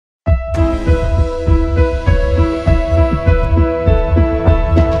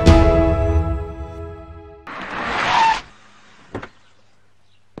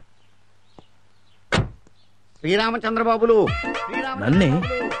శ్రీరామచంద్రబాబులు నన్నే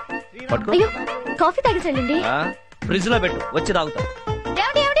అయ్యో coffee తాగేసండి. Fridge లో పెట్టు, వచ్చి తాగుతా.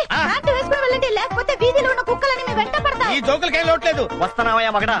 వెళ్ళండి, లేకపోతే వీధిలో ఉన్న కుక్కలని మీ వెంట పడతాయి. ఈ జోకులకేం లోట్లేదు.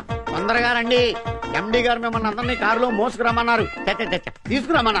 వస్తున్నావయ్యా మగడా. తొందరగా రండి. ఎండి గారు మిమ్మల్ని అందరినీ కారులో మోసుకురమ్మన్నారు,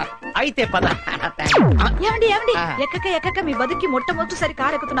 తీసుకురమ్మన్నారు. అయితే పద. ఏమండి ఎక్కక మీ బతుకి మొట్టమొదటిసారి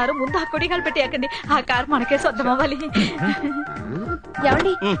కారు ఎక్కుతున్నారు. ముందు ఆ కొడిగాలు పెట్టి ఎక్కండి. ఆ కారు మనకే సొంతం అవ్వాలి.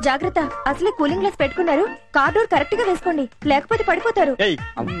 ఏమండి జాగ్రత్త, అసలే కూలింగ్ గ్లాస్ పెట్టుకున్నారు. కార్ డోర్ కరెక్ట్ గా వేసుకోండి, లేకపోతే పడిపోతారు.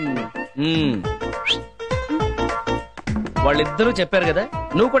 వాళ్ళిద్దరూ చెప్పారు కదా,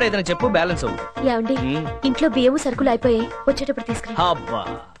 నువ్వు కూడా ఏదైనా చెప్పు, బ్యాలెన్స్ అవ్వు. ఏమండి ఇంట్లో బియ్యము సరుకులు అయిపోయాయి, వచ్చేటప్పుడు తీసుకురా. అబ్బా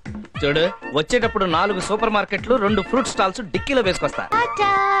చూడు, వచ్చేటప్పుడు 4 సూపర్ మార్కెట్లు 2 fruit stalls డిక్కీలో వేసుకొస్తా.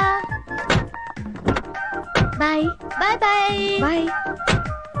 Bye bye bye bye.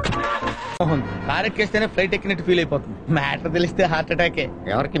 Car ఎక్కేస్తేనే flight ఎక్కినట్టు feel అయిపోతుంది. మ్యాటర్ తెలిస్తే హార్ట్ అటాకే.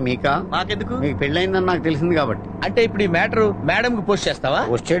 ఎవరికి? మీకా? మాకెందుకు? మీకు పెళ్ళయిందని నాకు తెలిసింది కాబట్టి. అంటే ఇప్పుడు ఈ మ్యాటర్ మేడం కి పోస్ట్ చేస్తావా?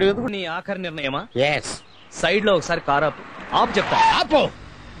 వచ్చాడు కదా. నీ ఆఖరి నిర్ణయమా? ఎస్. సైడ్ లో ఒకసారి కార్ ఆపు. ఆపు చెప్తా. ఆపో.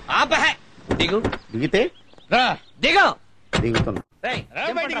 ఆపహే. దిగు. దిగితే రా. దిగు. దిగుతున్నా.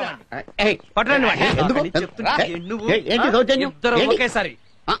 పట్టరండి వాడిని. ఎందుకు? ఏంటి దౌర్జన్యం? ఇద్దరు ఒకేసారి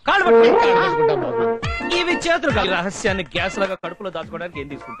కాళ్ళు పట్టుకుంటాం. ఇవి చేతులు కాదు. రహస్యాన్ని గ్యాస్ లాగా కడుపులో దాచుకోవడానికి ఏం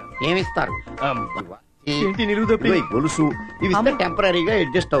తీసుకుంటారు? ఏమిస్తారు? ఏంటి గొలుసు ఇవి టెంపరీగా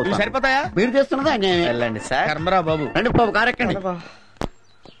అడ్జస్ట్ అవుతుంది. సరిపోతాయా? మీరు చేస్తున్నదా? వెళ్ళండి సార్. కర్మరా బాబు. రండి బాబు, కారెక్కండి.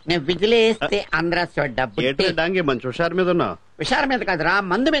 నేను విజిలేస్తే ఆంధ్ర డబ్బు మంచి హుషారు మీద ఉన్నా. హుషారు మీద కాదురా,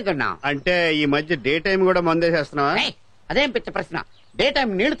 మందు మీద ఉన్నా. అంటే ఈ మధ్య డే టైం కూడా మందేసేస్తున్నావా? అదేం పిచ్చ ప్రశ్న. డే టైం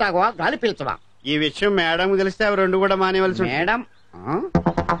నీళ్లు తాగవా, గాలి పీల్చవా? ఈ విషయం మేడం తెలిస్తే అవి 2 కూడా మానేవలసి. మేడం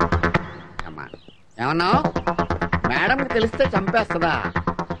ఏమన్నావు? మేడం తెలిస్తే చంపేస్తుందా?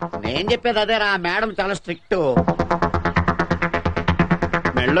 నేను చెప్పేది అదేరా, మేడం చాలా స్ట్రిక్ట్.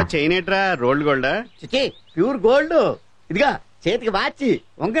 మెడలో చైన్ ఏట్రా? రోల్డ్ గోల్డా? చిచి, ప్యూర్ గోల్డ్. ఇదిగా చేతికి వాచి,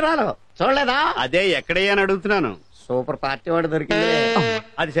 వంకరాలు చూడలేదా? అదే ఎక్కడయ్యా అని అడుగుతున్నాను. సూపర్ పార్టీ వాడు దొరికింది.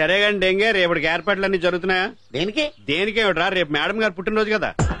 అది సరే కానీ డెంగే, రేపటికి ఏర్పాట్లన్నీ జరుగుతున్నాయా? దేనికి? దేనికేమిట్రా, రేపు మేడం గారు పుట్టినరోజు కదా.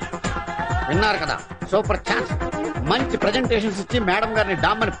 విన్నారు కదా, సూపర్ ఛాన్స్. మంచి ప్రెజెంటేషన్స్ ఇచ్చి మేడం గారిని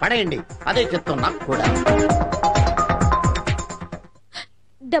డామ్మని పడేయండి. అదే చెప్తున్నా కూడా.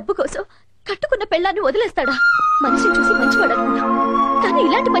 డబ్బు కోసం కట్టుకున్న పెళ్ళాన్ని వదిలేస్తాడా? మనిషిని చూసి మంచివాడు అనుకున్నా, కానీ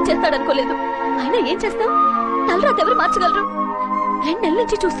ఇలాంటి పని చేస్తాడనుకోలేదు. అయినా ఏం చేస్తావు? తలరాత ఎవరు మార్చగలరు? 2 నెలల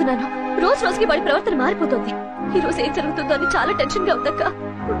నుంచి చూస్తున్నాను. రోజు రోజుకి వాడి ప్రవర్తన మారిపోతుంది. ఈ రోజు ఏం జరుగుతుందో అని చాలా టెన్షన్ గా ఉందక్క.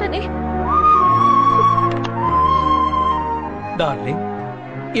 ఉంటానే. డార్లింగ్,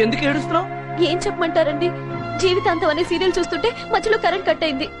 ఎందుకు ఏడుస్తున్నావు? ఏం చెప్పమంటారండి, జీవితాంతం అనే సీరియల్ చూస్తుంటే మధ్యలో కరెంట్ కట్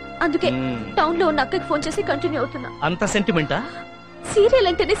అయింది. అందుకే టౌన్ లో ఉన్న అక్కకి ఫోన్ చేసి కంటిన్యూ అవుతున్నా. అంత సెంటిమెంటా? సీరియల్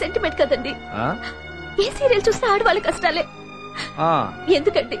అంటేనే సెంటిమెంట్ కదండి. ఏ సీరియల్ చూసినా ఆడవాళ్ళ కష్టాలే.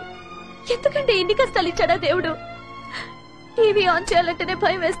 ఎందుకండి ఇన్ని కష్టాలు ఇచ్చాడా దేవుడు? టీవీ ఆన్ చేయాలంటేనే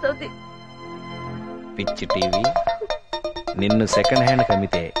భయం వేస్తుంది. పిచ్చి టీవీ. నిన్ను సెకండ్ హ్యాండ్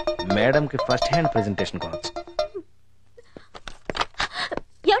కమ్మితే మేడం కి ఫస్ట్ హ్యాండ్ ప్రెజెంటేషన్ కావచ్చు.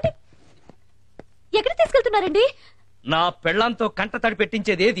 ఎక్కడ తీసుకెళ్తున్నారండి? నా పెళ్ళంతో కంట తడి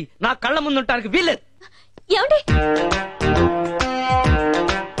పెట్టించేది ఏది నా కళ్ళ ముందుంటానికి వీల్లేదు. ఏమండి?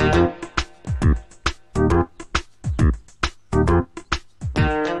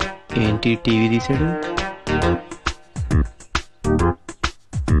 ఏంటి టీవీ తీసాడు?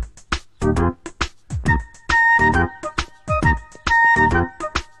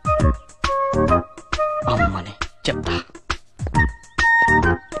 అమ్మని చెప్తా.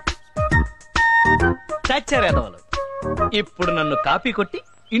 చచ్చారేదవాళ్ళు. ఇప్పుడు నన్ను కాపీ కొట్టి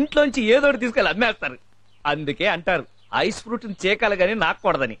ఇంట్లోంచి ఏదోటి తీసుకెళ్ళి అమ్మేస్తారు. అందుకే అంటారు ఐస్ ఫ్రూట్ చేకాలి గాని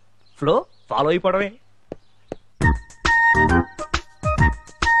నాకూడదని. Flow follow అయిపోవడమే.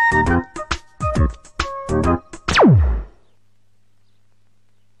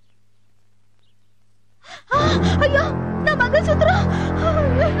 అయ్యో, నా మంగళసూత్రం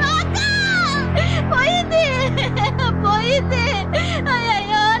పోయింది.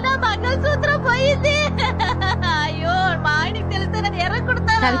 అయ్యో, నా మంగళసూత్రం పోయింది. అయ్యో, మా ఆయనకి తెలిస్తే నన్ను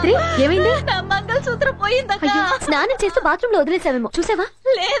ఎర్రకుడతా. సావిత్రి, ఏమైంది? నా మంగళసూత్రం పోయిందక్క. స్నానం చేస్తూ బాత్రూమ్ లో వదిలేసావేమో, చూసావా?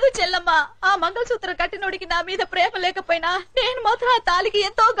 లేదు చెల్లమ్మ, ఆ మంగళసూత్రం కట్టినోడికి నా మీద ప్రేమ లేకపోయినా నేను మాత్రం ఆ తాలికి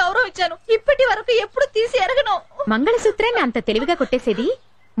ఎంతో గౌరవం ఇచ్చాను. ఇప్పటి వరకు ఎప్పుడు తీసి ఎరగను. మంగళసూత్రాన్ని అంత తెలివిగా కొట్టేసేది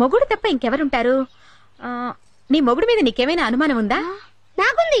మొగుడు తప్ప ఇంకెవరుంటారు? నీ మొగుడు మీద నీకేమైనా అనుమానం ఉందా?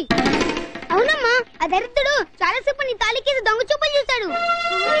 నాకుంది. అవునమ్మా, ఆ దరిద్రుడు చాలాసేపు నీ తాలికి దొంగ చూపలు చూశాడు.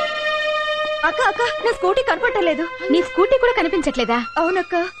 అక్క అక్క, నా స్కూటీ కనపడలేదు. నీ స్కూటీ కూడా కనిపించట్లేదా?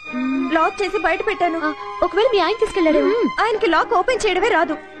 అవునక్క, లాక్ చేసి బయట పెట్టాను. ఒకవేళ మీ ఆయన తీసుకెళ్లాడు. ఆయనకి లాక్ ఓపెన్ చేయడమే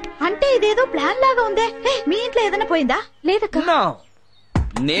రాదు. అంటే ఇదేదో ప్లాన్ లాగా ఉందే. మీ ఇంట్లో ఏదైనా పోయిందా? లేదక్క.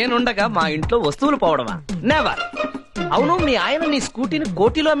 నేనుండగా మా ఇంట్లో వస్తువులు పోవడమా? నెవర్. అవును, మీ ఆయన నీ స్కూటీని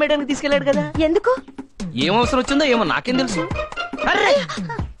కోటిలో అమ్మేయడానికి తీసుకెళ్లాడు కదా, ఎందుకు? ఏం అవసరం వచ్చిందో ఏమో నాకేం తెలుసు. అర్రే!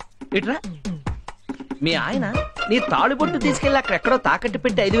 ఇట్రా. మీ ఆయన నీ తాళిబొట్టు తీసుకెళ్లి అక్కడెక్కడో తాకట్టు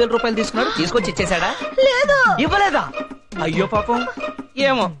పెట్టి 5,000 రూపాయలు తీసుకున్నాడు, తీసుకొచ్చి ఇచ్చేశాడా? లేదు. ఇవ్వలేదా? అయ్యో పాపం.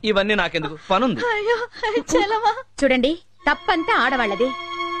 ఏమో, ఇవన్నీ నాకెందుకు, పనుంది. చూడండి, తప్పంతా ఆడవాళ్ళదే.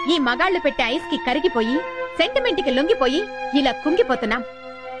 ఈ మగాళ్లు పెట్టే ఐస్ కి కరిగిపోయి సెంటిమెంట్ కి లొంగిపోయి ఇలా కుంగిపోతున్నాం.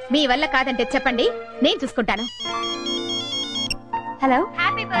 మీ వల్ల కాదంటే చెప్పండి, నేను చూసుకుంటాను. Hello,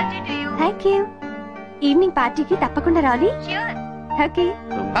 happy birthday to you. Thank you. Evening పార్టీకి తప్పకుండా రావాలి. ష్యూర్. ఓకే.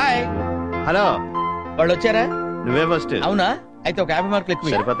 హాయ్. హలో, వాళ్ళు వచ్చారా? నువ్వే ఫస్ట్. అవునా? అయితే ఒక 50 మార్కులు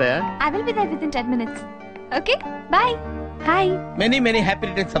ఎక్కువ. సరిపోతాయా? I will be there with in 10 minutes. Okay, by. Hi. Many many happy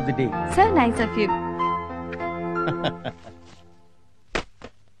returns of the day. So nice of you.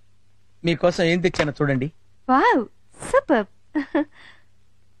 మీకోసం ఏం తెచ్చానో చూడండి. Wow, super.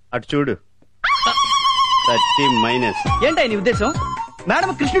 అటు చూడు. 30-. ఏంటై నీ ఉద్దేశం?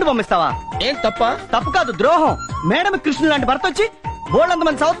 మేడం కృష్ణుడు పంపిస్తావా? ఏం తప్ప? తప్పు కాదు, ద్రోహం. మేడం కృష్ణుడు లాంటి భర్త వచ్చి బోల్డంత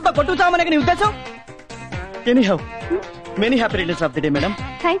మంది సౌత్తో కొట్టుకుతామనే నీ ఉద్దేశం? Anyhow, many happy returns of the day madam.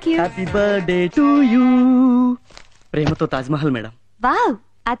 Thank you. Happy birthday to you. ప్రేమతో తాజ్మహల్ మేడం. వావ్,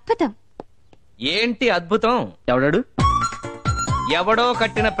 అద్భుతం. ఏంటి అద్భుతం? ఎవడాడు? ఎవడో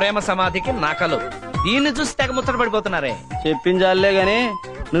కట్టిన ప్రేమ సమాధికి నాకలు. దీన్ని చూసి తెగ ముచ్చట పడిపోతున్నారే. చెప్పించాలే గాని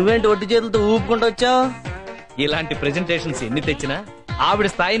నువ్వేంటి ఒట్టి చేతులతో ఊపుకుంటూ వచ్చావు? ఇలాంటి ప్రెజెంటేషన్స్ ఎన్ని తెచ్చినా ఆవిడ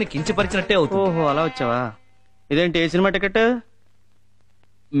స్థాయిని కించపరిచినట్టే అవుతుంది. ఓహో, అలా వచ్చావా? ఇదేంటి ఏ సినిమా టికెట్?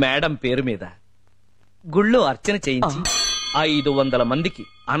 మేడం పేరు మీద గుళ్ళో అర్చన చేయించి 500 మందికి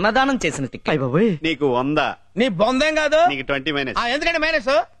అన్నదానం చేసిన టికెట్. నీకు 100. నీ బొందేం కాదు. నీకు 20-. ఎందుకంటే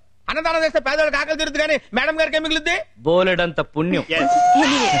మైనస్? అన్నదానం చేస్తే పేదవాళ్ళకి ఆకలి తీరుతుంది కానీ మేడం గారికి ఏం మిగులుద్ది? బోలెడంత పుణ్యం.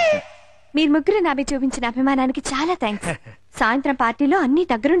 మీరు ముగ్గురు నాపై చూపించిన అభిమానానికి చాలా థ్యాంక్స్. సాయంత్రం పార్టీలో అన్ని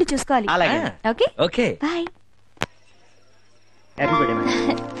దగ్గరుండి చూసుకోవాలి. అలాగే. Okay okay. Bye. Happy birthday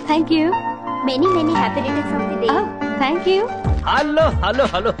madam. Thank you. Many many happy returns of the day. Thank you. Hello hello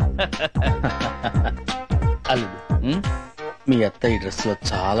hello. అల్లుడు, మీ అత్త ఈ డ్రెస్ లో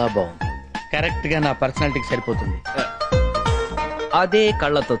చాలా బాగుంది. కరెక్ట్ గా నా పర్సనాలిటీకి సరిపోతుంది. అదే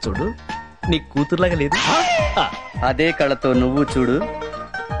కళ్ళతో చూడు, నీ కూతురులాగా లేదు. అదే కళ్ళతో నువ్వు చూడు,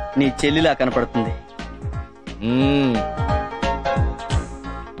 నీ చెల్లిలా కనపడుతుంది.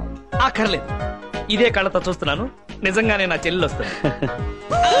 అక్కర్లేదు, ఇదే కళ్ళతో చూస్తున్నాను, నిజంగానే నా చెల్లెలు వస్తుంది.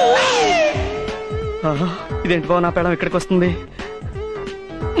 ఇదేంటి బావ, నా పేడం ఇక్కడికి వస్తుంది?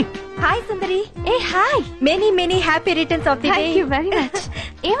 Hi Sundari. A hi. Many many happy returns of the day. Thank you very much.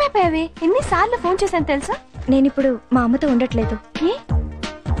 ఏమైపోయావే? ఎన్నిసార్లు ఫోన్ చేశాను తెలుసా? నేను ఇప్పుడు మా అమ్మతో ఉండట్లేదు. ఏ?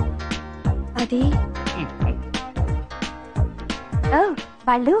 అది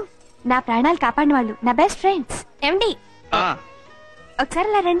వాళ్ళు నా ప్రాణాలు కాపాడిన వాళ్ళు, నా బెస్ట్ ఫ్రెండ్స్. ఏమండి, ఒకసారి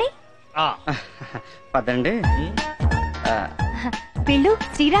అలా రండి. పదండి. వీళ్ళు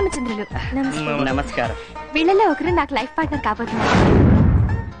శ్రీరామచంద్రులు. నమస్కారం. వీళ్ళలో ఒకరు నాకు లైఫ్ పార్ట్నర్ కాబోతున్నారు.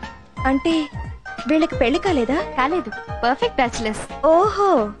 అంటే వీళ్ళకి పెళ్లి కాలేదా? కాలేదు, పర్ఫెక్ట్ బ్యాచులర్స్. ఓహో.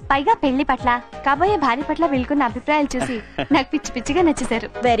 పైగా పెళ్లి పట్ల, కాబోయే భార్య పట్ల వీళ్ళకున్న అభిప్రాయాలు చూసి నాకు పిచ్చి పిచ్చిగా నచ్చేశారు.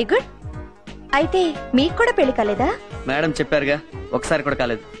 Very good. అయితే మీకు కూడా పెళ్లి కాలేదా? మేడం చెప్పారుగా, ఒకసారి కూడా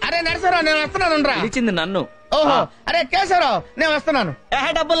కాలేదు. అరే నరసరావు, నేను వస్తున్నాను. పిలిచింది నన్ను. ఓహో, అరే కేశవరావు, నేను వస్తున్నాను.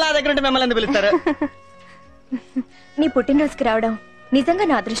 డబ్బులు నా దగ్గర ఉంటే మిమ్మల్ని ఎందుకు పిలుస్తారు? నీ పుట్టినరోజుకి రావడం నిజంగా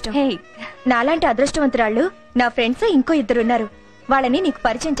నా అదృష్టం. హే, నాలాంటి అదృష్టవంతురాళ్ళు నా ఫ్రెండ్స్ ఇంకో 2 ఉన్నారు. వాళ్ళని నీకు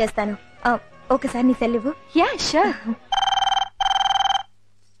పరిచయం చేస్తాను. ఒకసారి నీ సెల్ ఇవ్వు. Yeah sure.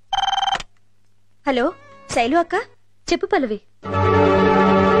 హలో శైలు అక్క. చెప్పు పల్లవి.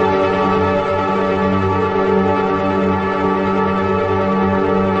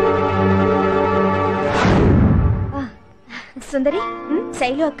 సుందరి,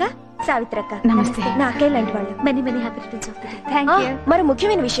 శైలు అక్క, సావిత్రక్క. నమస్తే. నా అక్కే లాంటి వాళ్ళు. Many many happy returns of the day. Thank you. మరో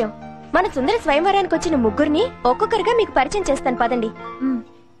ముఖ్యమైన విషయం, మన సుందరి స్వయంవరానికి వచ్చిన ముగ్గురిని ఒక్కొక్కరుగా మీకు పరిచయం చేస్తాను, పదండి.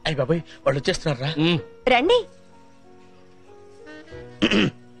 అయ్య బాబాయ్, వాళ్ళు వచ్చేస్తున్నారా? రండి.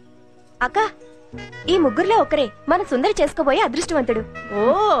 అక్క, ఈ ముగ్గురులో ఒకరే మన సుందరి చేసుకోబోయే అదృష్టవంతుడు. ఓ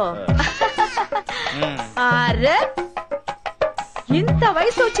అరే, ఇంత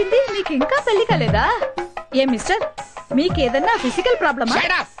వయసు వచ్చింది, నీకు ఇంకా పెళ్లి కాలేదా? ఏ మిస్టర్, మీకేదన్నా ఫిజికల్ ప్రాబ్లమా?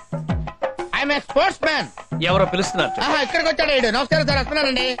 I'm a sports man. ఎవరో పిలుస్తున్నారు. ఇక్కడికి వచ్చాడు. నమస్కారం సార్,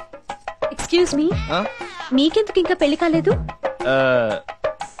 వస్తున్నానండి. ఎక్స్క్యూజ్ మీ, మీకెందుకు ఇంకా పెళ్లి కాలేదు?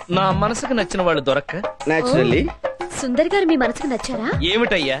 నా మనసుకు నచ్చిన వాళ్ళు దొరక్క. నేచురల్లీ. సుందర్ గారు మీ మనసుకు నచ్చారా?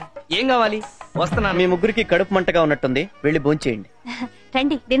 ఏమిటయ్యా, ఏం కావాలి? వస్తున్నాను. మీ ముగ్గురికి కడుపు మంటగా ఉన్నట్టుంది, వెళ్ళి భోంచేయండి.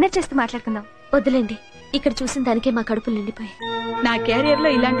 రండి, డిన్నర్ చేస్తూ మాట్లాడుకుందాం. వద్దులేండి, ఇక్కడ చూసిన దానికే మా కడుపులు నిండిపోయి. నా కెరియర్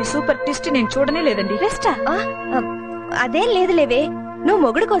లో ఇలాంటి సూపర్ ట్విస్ట్ నేను చూడనే లేదండి. రెస్టా? అదేం లేదులేవే, నువ్వు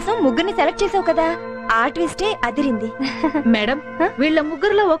మొగుడు కోసం ముగ్గురిని సెలెక్ట్ చేసావు కదా, ఆ ట్విస్టే అదిరింది. మేడం, వీళ్ళ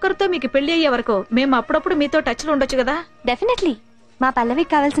ముగ్గురులో ఒకరితో మీకు పెళ్లి అయ్యే వరకు మేము అప్పుడప్పుడు మీతో టచ్ లో ఉండొచ్చు కదా? డెఫినెట్లీ. మా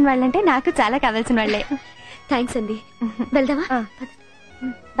పల్లవికి కావాల్సిన వాళ్ళంటే నాకు చాలా కావాల్సిన వాళ్ళే. థ్యాంక్స్ అండి. వెళ్దామా?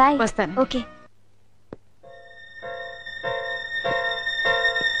 బాయ్. వస్తాను. ఓకే.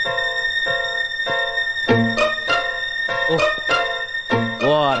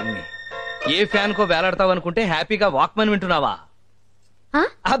 ఏ ఫ్యాన్ కో వేలాడతావు అనుకుంటే హ్యాపీగా వాక్మన్ వింటున్నావా?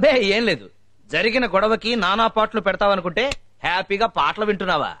 అబే ఏం లేదు. జరిగిన గొడవకి నానా పాటలు పెడతావనుకుంటే హ్యాపీగా పాటలు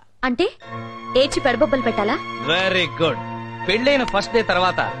వింటున్నావా? అంటే ఏచి పెడబొబ్బలు పెట్టాలా? Very good. పెళ్ళైన ఫస్ట్ డే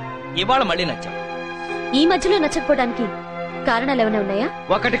తర్వాత ఇవాళ మళ్ళీ నచ్చావు. ఈ మధ్యలో నచ్చకపోవడానికి కారణాలు ఏమైనా ఉన్నాయా?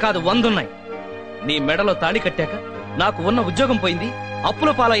 ఒకటి కాదు 100 ఉన్నాయి. నీ మెడలో తాళి కట్టాక నాకు ఉన్న ఉద్యోగం పోయింది,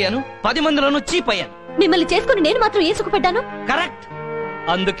 అప్పుల పాలయ్యాను, 10 మందిలోనూ చీప్ అయ్యాను. మిమ్మల్ని చేసుకుని నేను మాత్రం ఏ సుఖపడ్డాను? కరెక్ట్.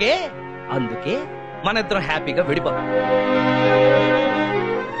 అందుకే మన ఇద్దరం హ్యాపీగా విడిపోతాం.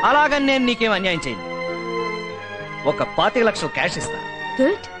 అలాగని నేను నీకేం అన్యాయం చేయను. ఒక 25 లక్షలు క్యాష్ ఇస్తాను.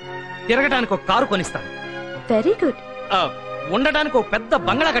 గుడ్. తిరగడానికి ఒక కారు కొనిస్తాను. Very good. ఉండడానికి ఒక పెద్ద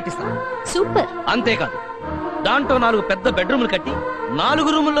బంగళా కట్టిస్తాను. సూపర్. అంతేకాదు, దాంట్లో 4 పెద్ద బెడ్రూమ్లు కట్టి 4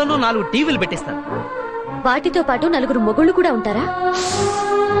 రూముల్లోనూ 4 టీవీలు పెట్టిస్తాను. వాటితో పాటు 4 మొగుళ్ళు కూడా ఉంటారా?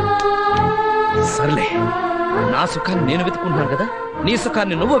 సర్లే, నా సుఖాన్ని నేను వెతుక్కుంటున్నాను కదా, నీ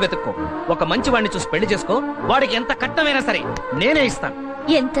సుఖాన్ని నువ్వు వెతుక్కో. ఒక మంచి వాడిని చూసి పెళ్లి చేసుకో, వాడికి ఎంత కట్టమైనా సరే నేనే ఇస్తాను.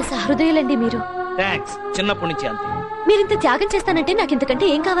 ఎంత సహృదయులండి మీరు. థాంక్స్. చిన్నప్పటి నుంచి అంతే. మీరింత త్యాగం చేస్తానంటే నాకు ఇంతకంటే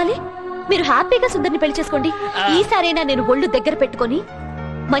ఏం కావాలి? మీరు హ్యాపీగా సుందర్ని పెళ్లి చేసుకోండి. ఈసారైనా నేను ఒళ్ళు దగ్గర పెట్టుకొని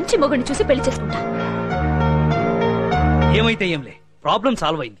మంచి మొగుడిని చూసి పెళ్లి చేసుకుంటా. ఏమైతే ఏంలే, ప్రాబ్లం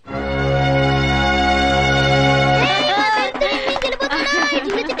సాల్వ్ అయింది.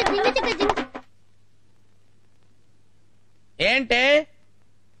 ఏంటే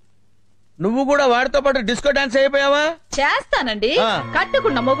నువ్వు కూడా వాడితో పాటు డిస్కో డాన్స్ అయిపోయావా? చేస్తానండి.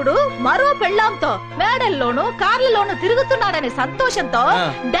 కట్టుకున్న మొగుడు మరో పెళ్ళాంతో మేడల్లోనూ కార్లలోనూ తిరుగుతున్నాడనే సంతోషంతో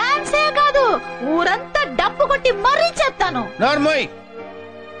డాన్సే కాదు, ఊరంతా డప్పు కొట్టి మరీ చేస్తాను. నార్మోయ్,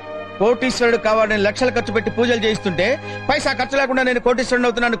 కోటీశ్వరుడు కావాలని లక్షలు ఖర్చు పెట్టి పూజలు చేయిస్తుంటే పైసా ఖర్చు లేకుండా నేను కోటీశ్వరుడు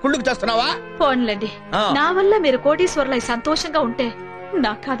అవుతున్నాను కుళ్ళుకు చేస్తున్నావా? పోన్లండి, నా వల్ల మీరు కోటీశ్వరులై సంతోషంగా ఉంటే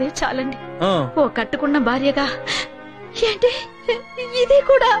నాకు అదే చాలండి. ఓ కట్టుకున్న భార్యగా ఏంటి ఇది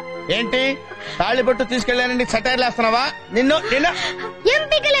కూడా? ఏంటి తాళిబొట్టు తీసుకెళ్ళానని సెటైర్లు వేస్తున్నావా? నిన్ను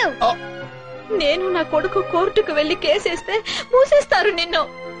నేను నా కొడుకు కోర్టుకు వెళ్లి కేసేస్తే మూసేస్తారు నిన్ను.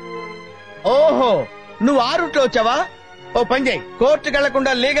 ఓహో, నువ్వు ఆ రూట్లో వచ్చావా? ఓ పని చేయి, కోర్టుకు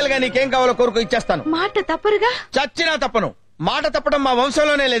వెళ్లకుండా లీగల్ గా నీకేం కావాలో కోరుకు ఇచ్చేస్తాను. మాట తప్పరుగా? చచ్చినా తప్పను. మాట తప్పడం మా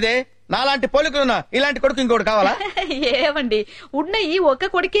వంశంలోనే లేదే. నాలాంటి పోలికలున్నా ఇలాంటి కొడుకు ఇంకోటి కావాలా? ఏమండి, ఉన్న ఈ ఒక్క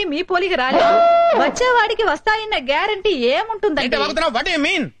కొడుకే మీ పోలిక రాలేదు, వచ్చేవాడికి వస్తాయన్న గ్యారంటీ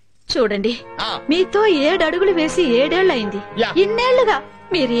ఏముంటుందండి? చూడండి, మీతో 7 అడుగులు వేసి 7 ఏళ్లయింది. ఇన్నేళ్లుగా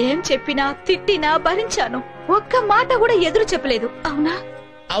మీరు ఏం చెప్పినా తిట్టినా భరించాను. ఒక్క మాట కూడా ఎదురు చెప్పలేదు, అవునా?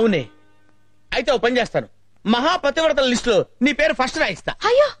 అవునే. అయితే ఓ పని చేస్తాను, మహాపతివ్రతల లిస్ట్ లో నీ పేరు ఫస్ట్ రాయిస్తా.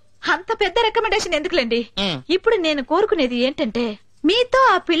 అయ్యో, అంత పెద్ద రికమెండేషన్ ఎందుకులేండి. ఇప్పుడు నేను కోరుకునేది ఏంటంటే, మీతో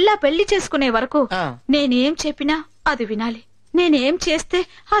ఆ పిల్ల పెళ్లి చేసుకునే వరకు నేనేం చెప్పినా అది వినాలి. నేనేం చేస్తే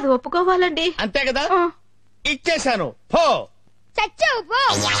అది ఒప్పుకోవాలండి. అంతే కదా? ఇచ్చేశాను. పో.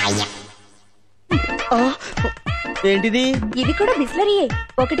 ఏంటిది? ఇది కూడా బిస్లరీయే.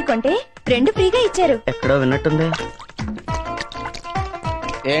 ఒకటి కొంటే 2 ఫ్రీగా ఇచ్చారు. ఎక్కడో విన్నట్టుంది.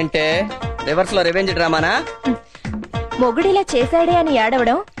 ఏంటే రివర్స్ లో రివెంజ్ డ్రామానా? మొగుడిలా చేశాడే అని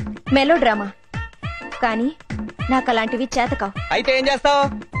ఏడవడం మెలో డ్రామా. కానీ నాకు అలాంటివి చేతకావు. అయితే ఏం చేస్తావు?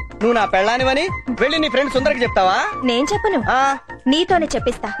 నువ్వు నా పెళ్ళానివని వెళ్ళి నీ ఫ్రెండ్ సుందరికి చెప్తావా? నేను చెప్పను, నీతోనే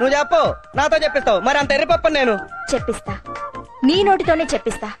చెప్పిస్తా. నువ్వు చెప్పు, నాతో చెప్పిస్తావు. మరి అంత ఎర్రిపప్పని నేను చెప్పిస్తా, నీ నోటితోనే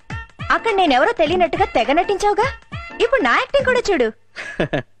చెప్పిస్తా. అక్కడ నేనెవరో తెలియనట్టుగా తెగ నటించావుగా, ఇప్పుడు నా యాక్టింగ్ కూడా చూడు.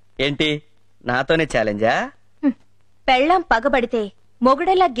 ఏంటి, నాతోనే ఛాలెంజా? పెళ్ళాం పగబడితే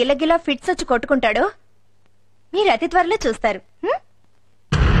మొగుడెలా గిలగిలా ఫిట్స్ వచ్చి కొట్టుకుంటాడో మీరు అతి త్వరలో చూస్తారు.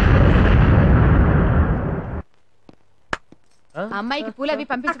 అమ్మాయికి పూలవి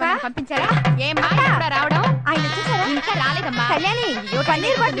పంపించారా? ఏమ్మా రావడం? ఆయన చూసారా? ఇంకా రాలేదమ్మా. కళ్యాణి,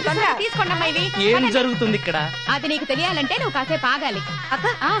 పన్నీర్ బటర్ తీసుకోండమ్మా. ఇవి ఏం జరుగుతుంది ఇక్కడ? అది నీకు తెలియాలంటే నువ్వు కాసేపు ఆగాలి. అక్క,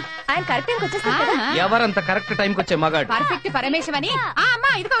 ఆయన కరెక్ట్ టైంకి వచ్చేస్తారు కదా? ఎవరంత కరెక్ట్ టైంకి వచ్చే మగాడు? పర్ఫెక్ట్ పరమేశం అని.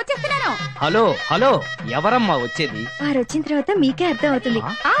 అమ్మా, ఇదిగో వచ్చేస్తున్నాను. హలో హలో, ఎవరమ్మా వచ్చేది? వారు వచ్చిన తర్వాత మీకే అర్థం అవుతుంది.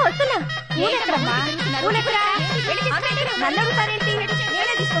 వస్తున్నా. నన్ను అడుగుతారేంటి?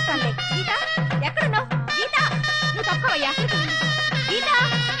 నేనే తీసుకొస్తానులే. గీత, ఎక్కడున్నావు? గీత, నువ్వు తప్పవయ్యా. గీత,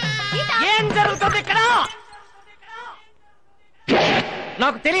 ఏం జరుగుతుంది ఇక్కడ?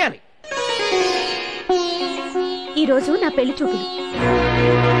 నాకు తెలియాలి. ఈ రోజు నా పెళ్లి చూపులు.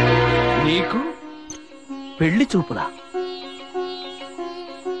 నీకు పెళ్లి చూపులా?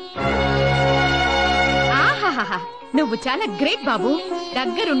 నువ్వు చాలా గ్రేట్ బాబు.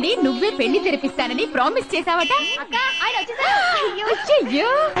 దగ్గరుండి నువ్వే పెళ్లి తెరిపిస్తానని ప్రామిస్ చేసావట. అక్క, ఆయన వచ్చేసారు.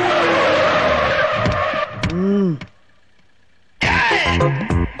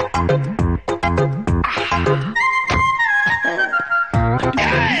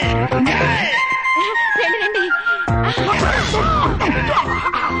 రండి.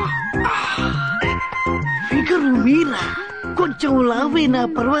 ఫిగరు మీరా? కొంచెం లావైనా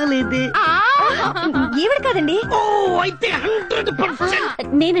పర్వాలేదే. ఈవిడ కదండి. ఓ అయితే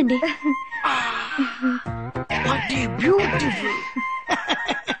 100%. నేనండి. బ్యూటిఫుల్.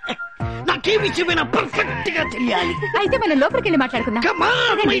 నాకే విషయమైనా పర్ఫెక్ట్ గా తెలియాలి. అయితే మనం లోపలికి వెళ్ళి మాట్లాడుకుందాం. Come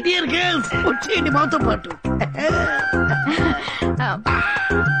on, my dear girls. వచ్చేయండి మాతో పాటు.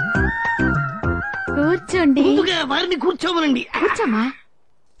 కూర్చోండి. ముందుగా వారిని కూర్చోమనండి. కూర్చోమ్మా.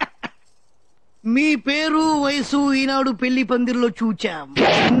 మీ పేరు వయసు ఈనాడు పెళ్లి పందిరిలో చూచాం.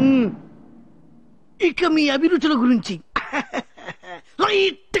 ఇక మీ అభిరుచుల గురించి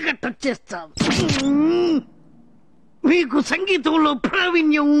లైట్ గా టచ్ చేస్తాం. మీకు సంగీతంలో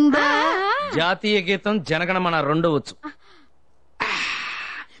ప్రావీణ్యం ఉందా? జాతీయ గీతం జనగణమన 2 వచ్చు.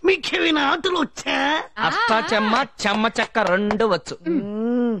 మీకేమైనా ఆటలు వచ్చా? అష్టాచెమ్మ చెమ్మ చెక్క 2 వచ్చు.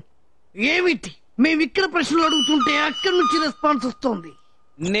 ఏమిటి మేమిక్కడ ప్రశ్నలు అడుగుతుంటే అక్కడి నుంచి రెస్పాన్స్ వస్తుంది.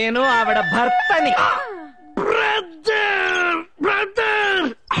 నేను ఆవిడ భర్తని. బ్రదర్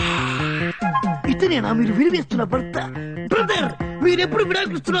ఇతనేనా మీరు విరివేస్తున్న భర్త? బ్రదర్ మీరెప్పుడు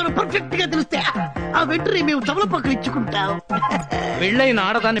విడాకులుస్తున్నారో పర్ఫెక్ట్ గా తెలిస్తే ఆ వెంటనే మేము తమలపాకులు ఇచ్చుకుంటాం. పెళ్ళైన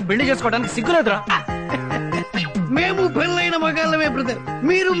ఆడదాన్ని పెళ్లి చేసుకోవడానికి సిగ్గులేదురా? మేము పెళ్ళైన మగాళ్ళమే బ్రదర్.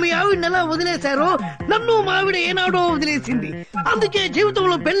 మీరు మీ ఆవిడని ఎలా వదిలేశారో నన్ను మా ఆవిడ ఏనాడో వదిలేసింది. అందుకే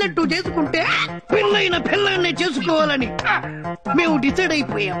జీవితంలో పెళ్ళట్టు చేసుకుంటే పెళ్ళైన పెళ్ళాన్నే చేసుకోవాలని మేము డిసైడ్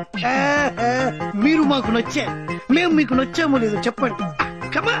అయిపోయాం. మీరు మాకు నచ్చారు, మేము మీకు నచ్చామో లేదో చెప్పండి.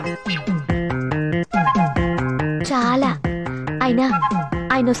 కమా. చాలా. ఆయన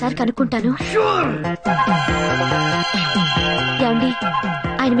ఒకసారి కనుక్కుంటాను. ఏమండి,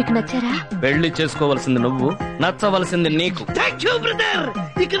 ఆయన మీకు నచ్చారా? పెళ్లి చేసుకోవలసింది నువ్వు, నచ్చవలసింది నీకు. Thank you brother.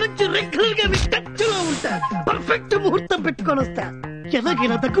 ఇక నుంచి రెగ్యులర్ గా మీ టచ్ లో ఉంటా. పర్ఫెక్ట్ ముహూర్తం పెట్టుకొని వస్తా.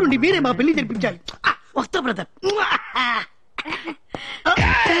 ఎలాగైనా దగ్గరుండి మీరే మా పెళ్లి జరిపించాలి. వస్తా బ్రదర్.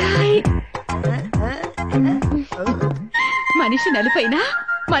 మనిషి నలుపైనా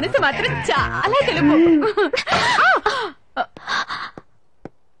మనసు మాత్రం చాలా తెలుపు.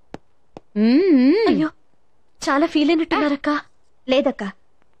 అయ్యో, చాలా ఫీల్ అయినట్టున్నారక్క. లేదక్క,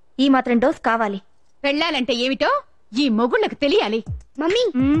 ఈ మాత్రం డోస్ కావాలి. పెళ్ళాలంటే ఏమిటో ఈ మొగుళ్ళకి తెలియాలి. మమ్మీ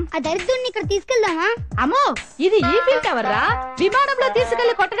ఆ దరిద్రుడిని ఇక్కడ తీసుకెళ్దామా? అమ్మో, ఇది ఈ ఫీల్ టవర్ రా. విమానంలో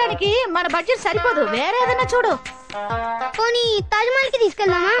తీసుకెళ్లి కొట్టడానికి మన బడ్జెట్ సరిపోదు. వేరే ఏదైనా చూడు. పోనీ తాజ్ మహల్ కి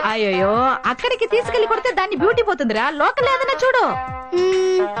తీసుకెళ్దామా? అయ్యో, అక్కడికి తీసుకెళ్లి కొడితే దాన్ని బ్యూటీ పోతుందిరా. లోకల్ ఏదైనా చూడు.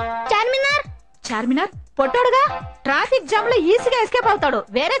 చార్మినార్. చార్మినార్ పొట్టాడుగా, ట్రాఫిక్ జామ్ లో ఈజీగా ఎస్కేప్ అవుతాడు.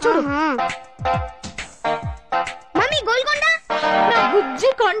 వేరే చూడు. మమ్మీ గోల్కొండ. నా బుజ్జి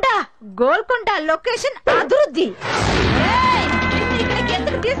కొండ. గోల్కొండ లొకేషన్ అభివృద్ధి. ఇక్కడికి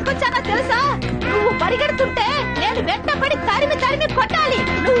ఎందుకు తీసుకొచ్చానో తెలుసా? నువ్వు పరిగెడుతుంటే నేను వెంట పడి తరిమి తరిమి కొట్టాలి.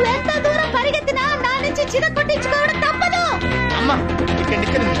 నువ్వెంత దూరం పరిగెత్తినా నా నుంచి చిన్న కొట్టించుకోవడం తప్పదు. అమ్మా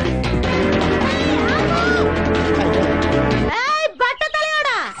బట్ట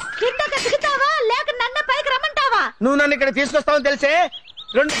తలయాడా, కిందకి దిగుతావా లేక నన్ను పైకి రమ్మంటావా? నువ్వు నన్ను ఇక్కడ తీసుకొస్తావని తెలిసే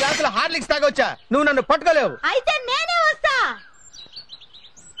 2 గ్లాసుల హార్లిక్స్ తాగొచ్చా. నువ్వు నన్ను పట్టుకోలేవు. అయితే నేనే వస్తా.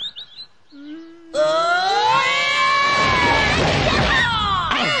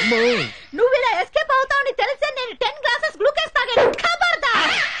 నువ్వు ఇలా ఎస్కేప్ అవుతావని తెలిసే నేను 10 గ్లాసెస్ గ్లూకోజ్ తాగాను.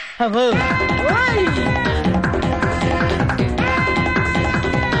 ఖబర్దార్.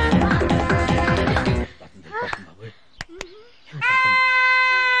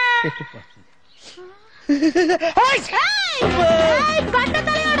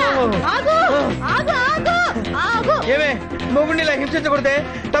 ఏమే మొగుడిని ఇలా హింసించకూడదే.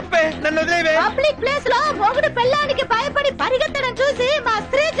 తప్పే, నన్ను వదిలేవే. పబ్లిక్ ప్లేస్ లో మొగుడు పెళ్ళానికి భయపడి పరిగెత్తడం చూసి మా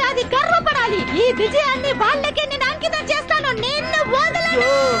స్త్రీ జాతి గర్వపడాలి. ఈ విజయాన్ని వాళ్ళకి నేను అంకితం చేస్తాను. నిన్ను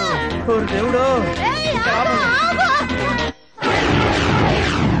వదలను. దేవుడు,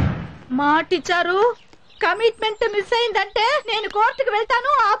 మాటిచ్చారు. కమిట్మెంట్ మిస్ అయిందంటే నేను కోర్టుకు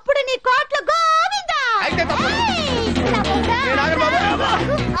వెళ్తాను. అప్పుడు నీ కోర్టులో గోవిందా. అయితే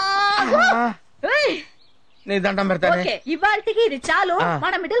నీ దండం పెడతానే. ఇవాళకి ఇది చాలు.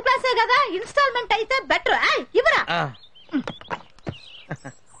 మన మిడిల్ క్లాసే కదా, ఇన్స్టాల్మెంట్ అయితే బెటర్. ఇవరా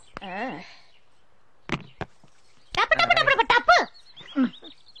టప్ టప్ టప్ టప్.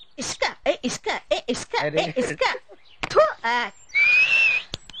 ఇసుక ఇసుక ఇసుక ఇసుక.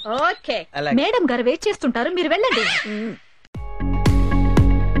 ఓకే, మేడం గారు వెయిట్ చేస్తుంటారు, మీరు వెళ్ళండి.